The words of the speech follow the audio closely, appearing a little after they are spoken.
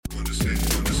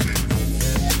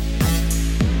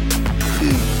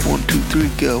3,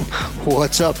 go.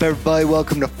 What's up, everybody?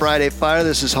 Welcome to Friday Fire.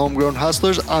 This is Homegrown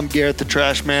Hustlers. I'm Garrett the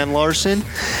Trash Man Larson.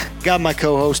 Got my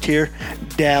co-host here,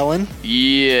 Dallin.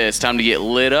 Yeah, it's time to get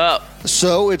lit up.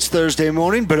 So it's Thursday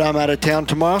morning, but I'm out of town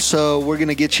tomorrow, so we're going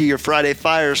to get you your Friday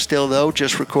Fire still, though,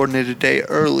 just recording it a day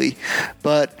early.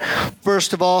 But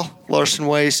first of all, Larson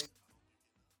Waste,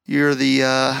 you're the,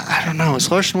 I don't know,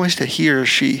 is Larson Waste a he or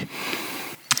she?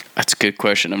 That's a good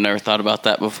question. I've never thought about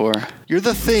that before. You're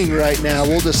the thing right now.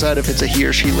 We'll decide if it's a he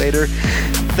or she later.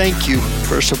 Thank you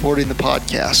for supporting the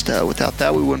podcast. Without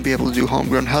that, we wouldn't be able to do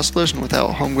Homegrown Hustlers, and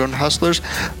without Homegrown Hustlers,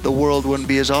 the world wouldn't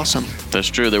be as awesome. That's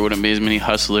true. There wouldn't be as many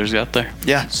hustlers out there.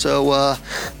 Yeah, so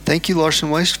thank you, Larson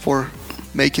Waste, for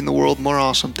making the world more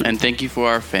awesome. And thank you for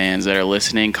our fans that are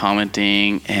listening,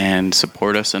 commenting, and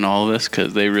support us in all of this,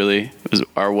 because they really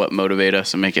are what motivate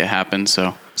us and make it happen.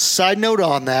 So, side note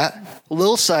on that, a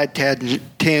little side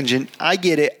tangent. I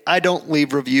get it. I don't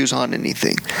leave reviews on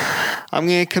anything. I'm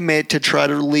going to commit to try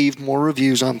to leave more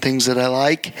reviews on things that I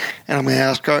like, and I'm going to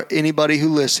ask anybody who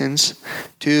listens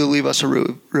to leave us a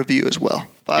review as well.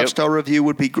 5-star review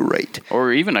would be great.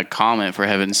 Or even a comment, for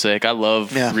heaven's sake. I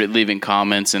love leaving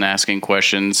comments and asking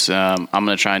questions. I'm going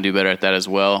to try and do better at that as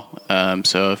well.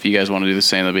 So if you guys want to do the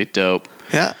same, that'd be dope.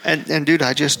 Yeah, and dude,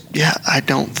 I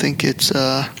don't think it's,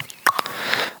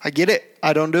 I get it.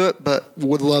 I don't do it, but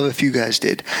would love if you guys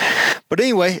did. But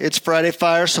anyway, it's Friday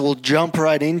Fire, so we'll jump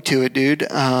right into it, dude.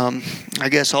 I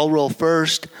guess I'll roll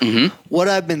first. Mm-hmm. What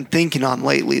I've been thinking on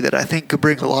lately that I think could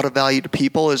bring a lot of value to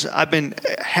people is I've been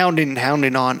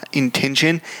hounding on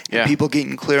intention and people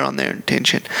getting clear on their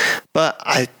intention. But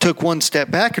I took one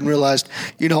step back and realized,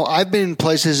 I've been in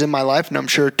places in my life, and I'm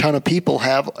sure a ton of people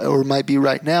have or might be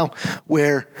right now,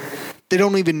 where they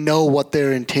don't even know what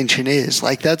their intention is.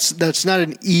 Like that's not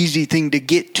an easy thing to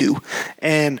get to.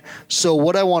 And so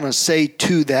what I want to say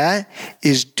to that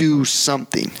is do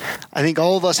something. I think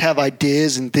all of us have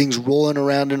ideas and things rolling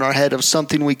around in our head of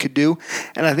something we could do.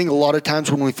 And I think a lot of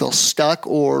times when we feel stuck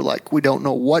or like we don't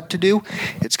know what to do,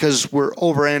 it's because we're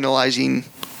overanalyzing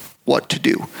what to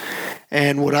do.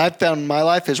 And what I've found in my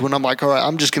life is when I'm like, all right,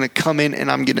 I'm just going to come in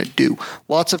and I'm going to do.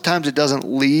 Lots of times it doesn't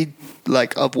lead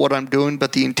of what I'm doing,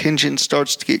 but the intention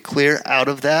starts to get clear out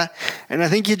of that. And I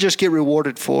think you just get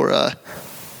rewarded for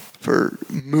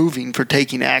moving, for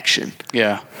taking action.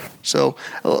 Yeah. So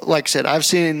like I said, I've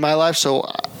seen it in my life. So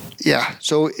yeah.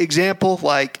 So example,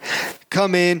 like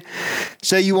come in,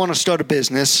 say you want to start a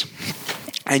business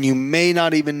and you may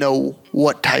not even know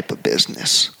what type of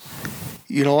business.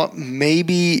 You know what?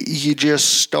 Maybe you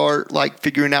just start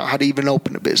figuring out how to even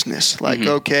open a business.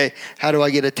 Okay, how do I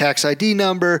get a tax ID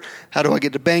number? How do I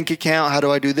get a bank account? How do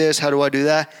I do this? How do I do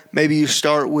that? Maybe you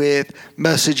start with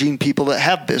messaging people that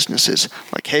have businesses.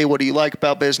 Like, hey, what do you like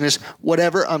about business?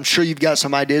 Whatever. I'm sure you've got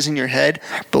some ideas in your head.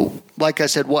 But like I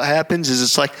said, what happens is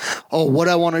it's like, oh, what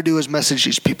I want to do is message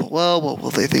these people. Well, what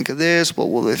will they think of this? What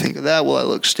will they think of that? Will I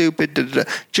look stupid?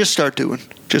 Just start doing.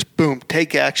 Just boom,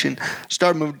 take action.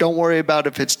 Start moving. Don't worry about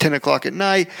if it's 10 o'clock at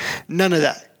night. None of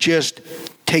that. Just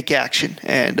take action,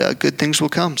 and good things will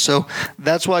come. So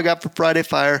that's what I got for Friday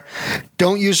Fire.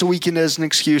 Don't use the weekend as an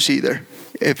excuse either.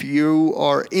 If you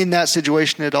are in that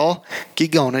situation at all,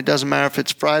 keep going. It doesn't matter if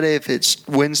it's Friday, if it's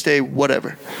Wednesday,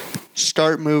 whatever.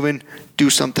 Start moving. Do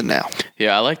something now.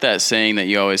 Yeah, I like that saying that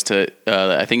you always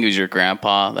I think it was your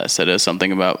grandpa that said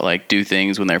something about do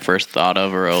things when they're first thought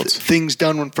of, or else things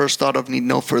done when first thought of need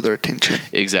no further attention.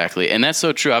 Exactly. And that's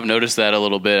so true. I've noticed that a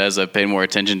little bit as I've paid more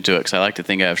attention to it, because I like to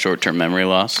think I have short-term memory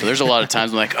loss. So there's a lot of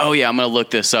times I'm like, oh yeah, I'm going to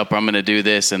look this up, or I'm going to do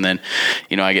this, and then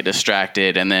I get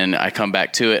distracted, and then I come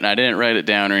back to it and I didn't write it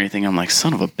down or anything. I'm like,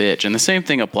 son of a bitch. And the same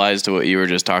thing applies to what you were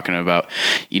just talking about.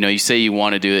 You say you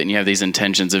want to do it and you have these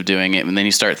intentions of doing it, and then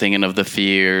you start thinking of the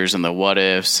fears and the what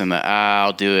ifs and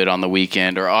I'll do it on the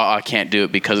weekend, or I can't do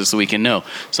it because it's the weekend. No,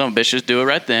 some bitches do it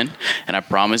right then, and I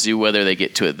promise you, whether they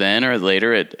get to it then or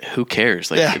later, who cares?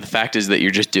 The fact is that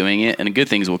you're just doing it, and good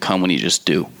things will come when you just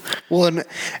do. Well,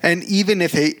 and even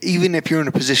if you're in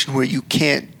a position where you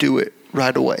can't do it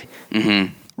right away,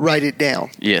 write it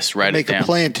down. Yes, write it down. Make a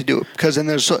plan to do it, because then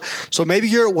there's so maybe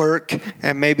you're at work,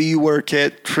 and maybe you work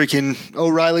at freaking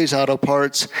O'Reilly's Auto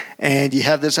Parts, and you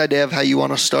have this idea of how you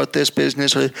want to start this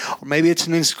business, or maybe it's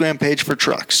an Instagram page for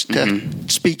trucks to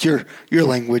speak your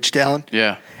language down.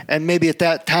 Yeah. And maybe at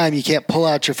that time you can't pull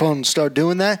out your phone and start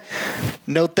doing that.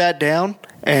 Note that down.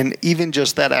 And even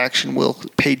just that action will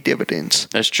pay dividends.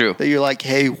 That's true. That you're like,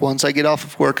 hey, once I get off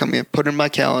of work, I'm going to put in my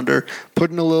calendar, put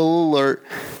in a little alert,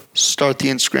 start the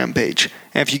Instagram page.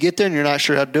 And if you get there and you're not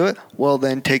sure how to do it, well,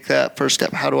 then take that first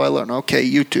step. How do I learn? Okay,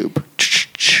 YouTube.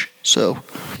 So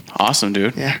Awesome,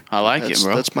 dude. Yeah. I like it,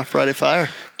 bro. That's my Friday fire.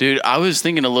 Dude, I was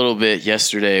thinking a little bit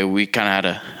yesterday. We kind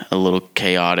of had a little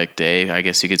chaotic day, I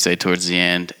guess you could say, towards the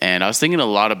end. And I was thinking a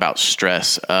lot about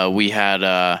stress. We had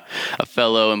a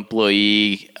fellow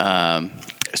employee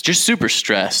just super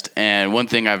stressed. And one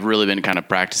thing I've really been kind of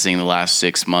practicing the last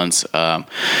 6 months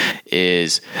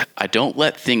is I don't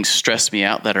let things stress me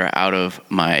out that are out of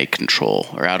my control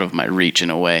or out of my reach in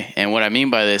a way. And what I mean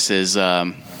by this is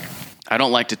I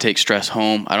don't like to take stress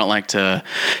home. I don't like to,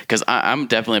 because I'm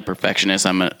definitely a perfectionist.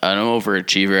 I'm an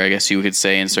overachiever, I guess you could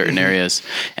say, in certain areas.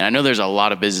 And I know there's a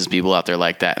lot of business people out there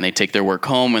like that, and they take their work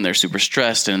home and they're super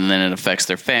stressed, and then it affects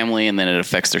their family, and then it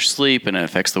affects their sleep, and it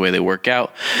affects the way they work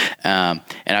out. And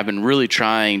I've been really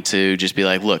trying to just be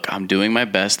like, look, I'm doing my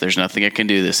best. There's nothing I can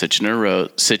do. This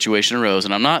situation arose.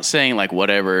 And I'm not saying like,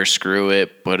 whatever, screw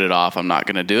it, put it off. I'm not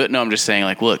going to do it. No, I'm just saying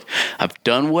like, look, I've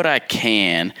done what I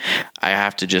can. I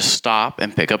have to just stop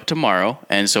and pick up tomorrow.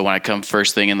 And so when I come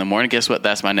first thing in the morning, guess what?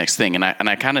 That's my next thing. And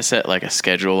I kind of set like a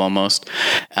schedule almost,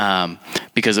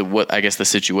 because of what I guess the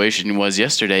situation was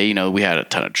yesterday. You know, we had a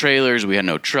ton of trailers. We had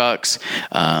no trucks.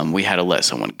 We had to let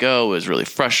someone go. It was really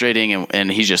frustrating.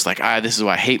 And he's just like, this is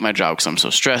why I hate my job, because I'm so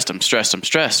stressed. I'm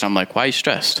stressed. I'm like, why are you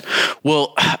stressed?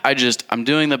 Well, I'm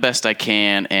doing the best I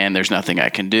can, and there's nothing I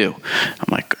can do.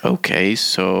 I'm like, okay.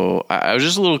 So I was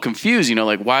just a little confused, you know,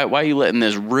 like why are you letting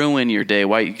this ruin your day?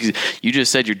 Why you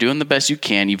just said you're doing the best you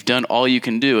can. You've done all you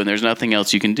can do, and there's nothing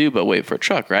else you can do but wait for a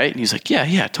truck, right? And he's like,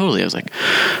 yeah, totally. I was like,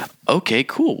 okay,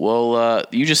 cool. Well,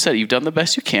 you just said you've done the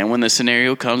best you can. When the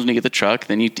scenario comes, when you get the truck,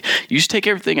 then you just take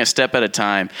everything a step at a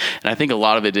time. And I think a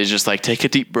lot of it is just like take a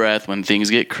deep breath when things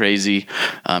get crazy.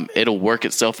 It'll work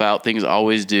itself out. Things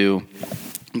always do.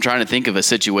 I'm trying to think of a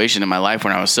situation in my life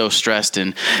when I was so stressed,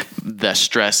 and the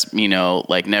stress, you know,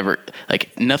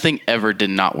 nothing ever did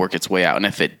not work its way out. And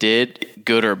if it did,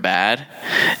 good or bad,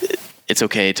 it's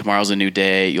okay. Tomorrow's a new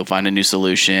day. You'll find a new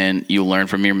solution. You'll learn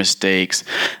from your mistakes.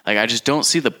 Like, I just don't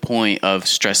see the point of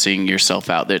stressing yourself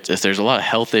out. There's a lot of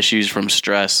health issues from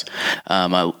stress.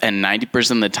 And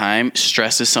 90% of the time,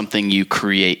 stress is something you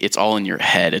create. It's all in your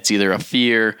head. It's either a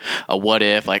fear, a what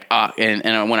if,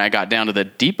 and when I got down to the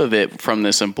deep of it from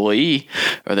this employee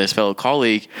or this fellow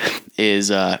colleague is,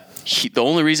 the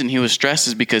only reason he was stressed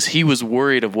is because he was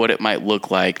worried of what it might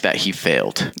look like that he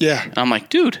failed. Yeah. And I'm like,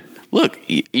 dude, look,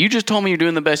 you just told me you're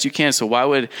doing the best you can.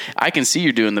 So I can see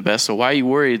you're doing the best. So why are you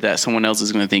worried that someone else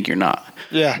is going to think you're not?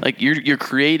 Yeah. Like you're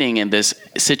creating in this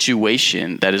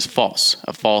situation that is false,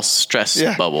 a false stress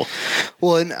bubble.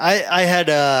 Well, and I had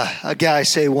a guy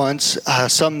say once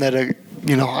something that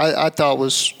I thought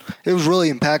was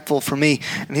really impactful for me.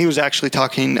 And he was actually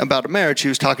talking about a marriage. He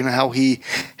was talking about how he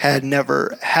had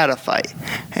never had a fight.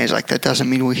 And he's like, that doesn't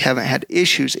mean we haven't had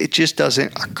issues. It just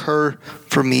doesn't occur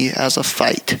for me as a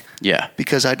fight. Yeah.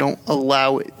 Because I don't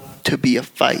allow it to be a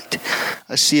fight.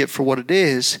 I see it for what it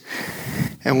is,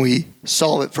 and we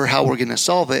solve it for how we're going to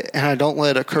solve it, and I don't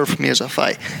let it occur for me as a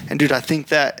fight. And dude, I think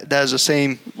that is the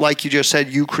same, like you just said,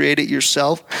 you create it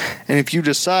yourself, and if you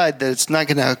decide that it's not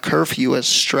going to occur for you as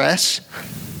stress,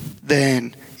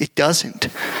 then it doesn't.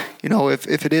 You know, if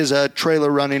it is a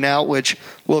trailer running out, which,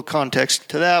 well, context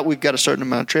to that, we've got a certain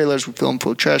amount of trailers. We fill them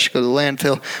full of trash, go to the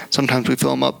landfill. Sometimes we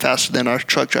fill them up faster than our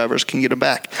truck drivers can get them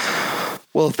back.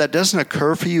 Well, if that doesn't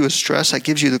occur for you as stress, that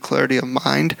gives you the clarity of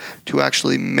mind to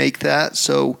actually make that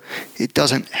so it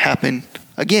doesn't happen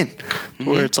again. Mm-hmm.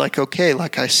 Where it's like, okay,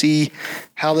 like I see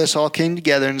how this all came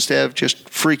together. Instead of just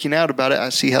freaking out about it, I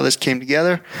see how this came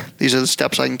together. These are the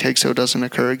steps I can take so it doesn't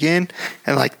occur again.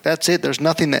 And like, that's it. There's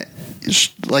nothing that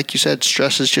is, like you said,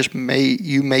 stress is just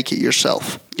you make it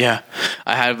yourself. Yeah.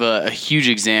 I have a huge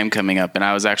exam coming up, and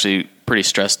I was actually pretty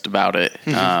stressed about it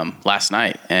last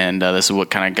night, and this is what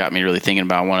kind of got me really thinking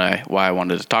about why I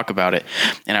wanted to talk about it.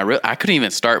 And I couldn't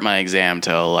even start my exam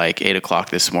till like 8 o'clock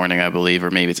this morning, I believe,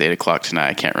 or maybe it's 8 o'clock tonight.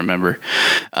 I can't remember.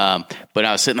 But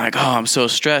I was sitting like, I'm so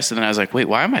stressed, and then I was like, wait,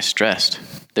 why am I stressed?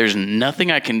 There's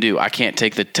nothing I can do. I can't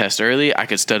take the test early. I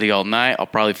could study all night. I'll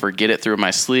probably forget it through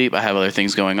my sleep. I have other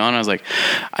things going on. I was like,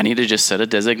 I need to just set a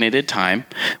designated time.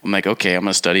 I'm like, okay, I'm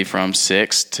going to study from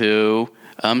 6 to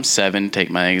 7, take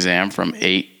my exam from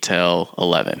 8 till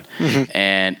 11. Mm-hmm.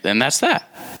 And that's that.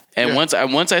 And once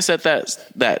I set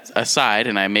that aside,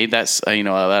 and I made that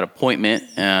that appointment,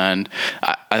 and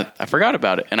I forgot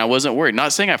about it, and I wasn't worried.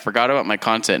 Not saying I forgot about my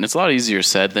content, and it's a lot easier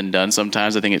said than done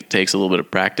sometimes. I think it takes a little bit of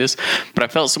practice, but I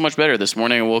felt so much better this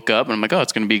morning. I woke up and I'm like, oh,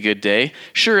 it's going to be a good day.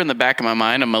 Sure, in the back of my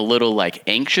mind, I'm a little like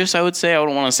anxious, I would say. I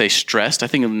don't want to say stressed. I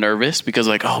think I'm nervous because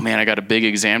like, oh man, I got a big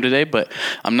exam today, but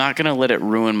I'm not going to let it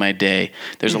ruin my day.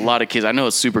 There's a lot of kids. I know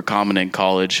it's super common in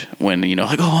college when,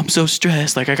 like, oh, I'm so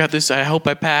stressed. Like I got this, I hope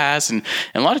I pass. And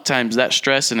a lot of times that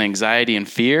stress and anxiety and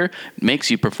fear makes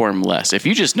you perform less. If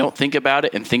you just don't think about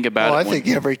it and think about it. I think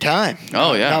every time.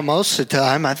 Oh, yeah. Not most of the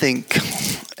time. I think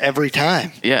every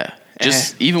time. Yeah.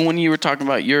 Just even when you were talking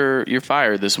about your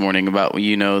fire this morning about,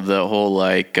 the whole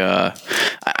like,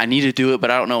 I need to do it,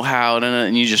 but I don't know how.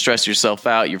 And you just stress yourself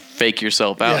out. You fake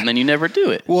yourself out and then you never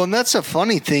do it. Well, and that's a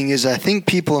funny thing is I think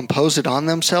people impose it on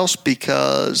themselves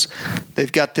because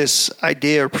they've got this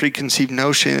idea or preconceived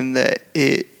notion that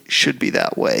it should be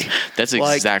that way. That's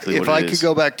exactly what it is. If I could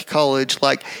go back to college,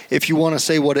 like if you want to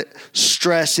say what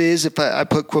stress is, if I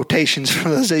put quotations for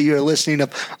those of you who are listening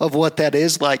of what that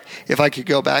is, like if I could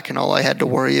go back and all I had to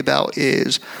worry about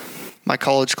is my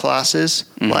college classes,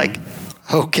 like,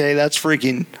 okay, that's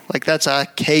a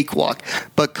cakewalk.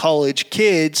 But college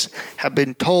kids have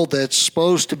been told that it's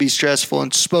supposed to be stressful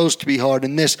and supposed to be hard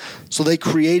and this. So they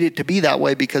create it to be that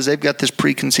way because they've got this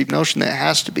preconceived notion that it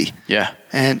has to be. Yeah.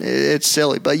 And it's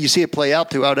silly, but you see it play out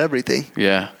throughout everything.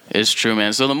 Yeah, it's true,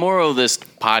 man. So the moral of this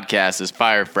podcast, this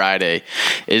Fire Friday,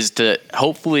 is to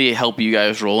hopefully help you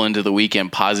guys roll into the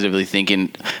weekend positively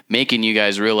thinking, making you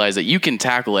guys realize that you can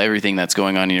tackle everything that's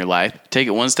going on in your life. Take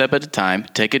it one step at a time.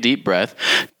 Take a deep breath.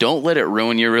 Don't let it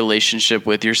ruin your relationship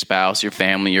with your spouse, your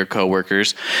family, your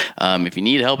coworkers. If you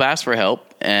need help, ask for help.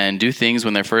 And do things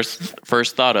when they're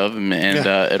first thought of, and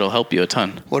it'll help you a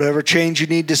ton. Whatever change you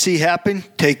need to see happen,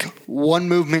 take one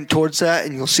movement towards that,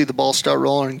 and you'll see the ball start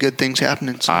rolling and good things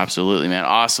happening. So. Absolutely, man.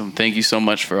 Awesome. Thank you so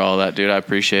much for all that, dude. I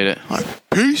appreciate it. All right.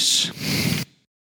 Peace.